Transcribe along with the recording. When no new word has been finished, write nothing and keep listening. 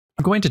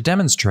I'm going to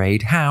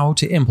demonstrate how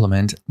to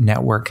implement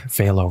network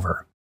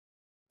failover.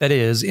 That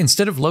is,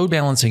 instead of load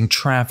balancing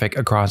traffic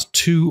across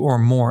 2 or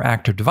more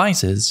active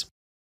devices,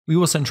 we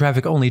will send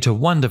traffic only to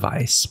one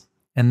device,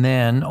 and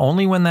then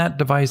only when that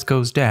device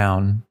goes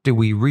down do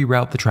we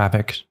reroute the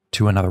traffic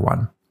to another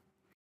one.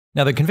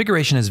 Now, the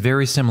configuration is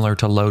very similar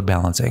to load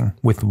balancing,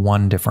 with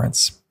one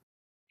difference.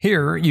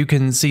 Here, you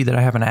can see that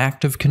I have an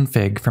active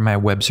config for my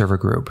web server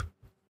group.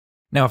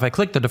 Now, if I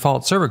click the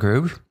default server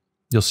group,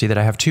 you'll see that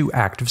I have 2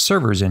 active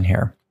servers in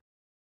here.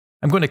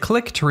 I'm going to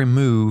click to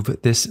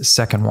remove this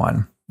second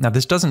one. Now,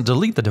 this doesn't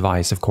delete the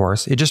device, of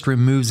course, it just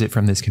removes it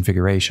from this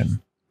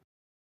configuration.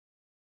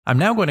 I'm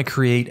now going to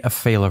create a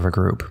failover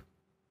group.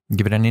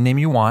 Give it any name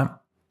you want.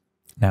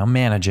 Now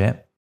manage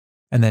it,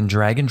 and then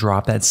drag and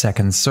drop that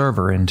second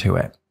server into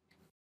it.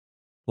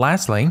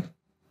 Lastly,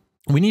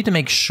 we need to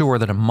make sure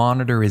that a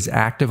monitor is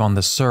active on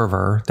the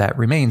server that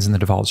remains in the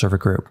default server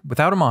group.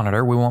 Without a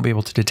monitor, we won't be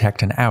able to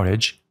detect an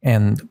outage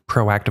and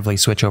proactively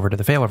switch over to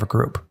the failover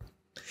group.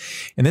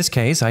 In this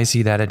case, I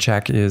see that a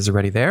check is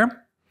already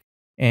there,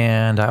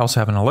 and I also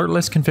have an alert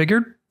list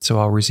configured, so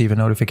I'll receive a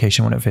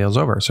notification when it fails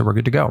over, so we're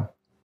good to go.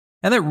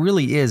 And that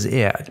really is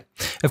it.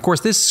 Of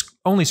course, this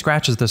only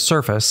scratches the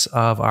surface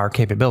of our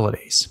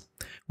capabilities.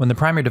 When the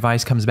primary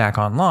device comes back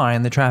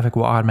online, the traffic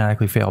will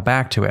automatically fail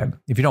back to it.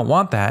 If you don't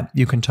want that,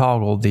 you can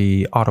toggle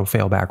the auto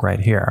failback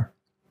right here.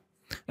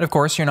 And of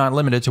course, you're not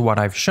limited to what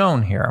I've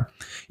shown here.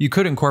 You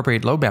could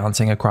incorporate load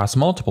balancing across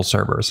multiple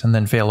servers and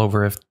then fail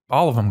over if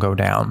all of them go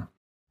down.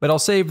 But I'll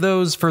save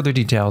those further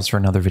details for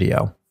another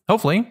video.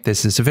 Hopefully,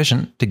 this is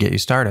sufficient to get you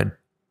started.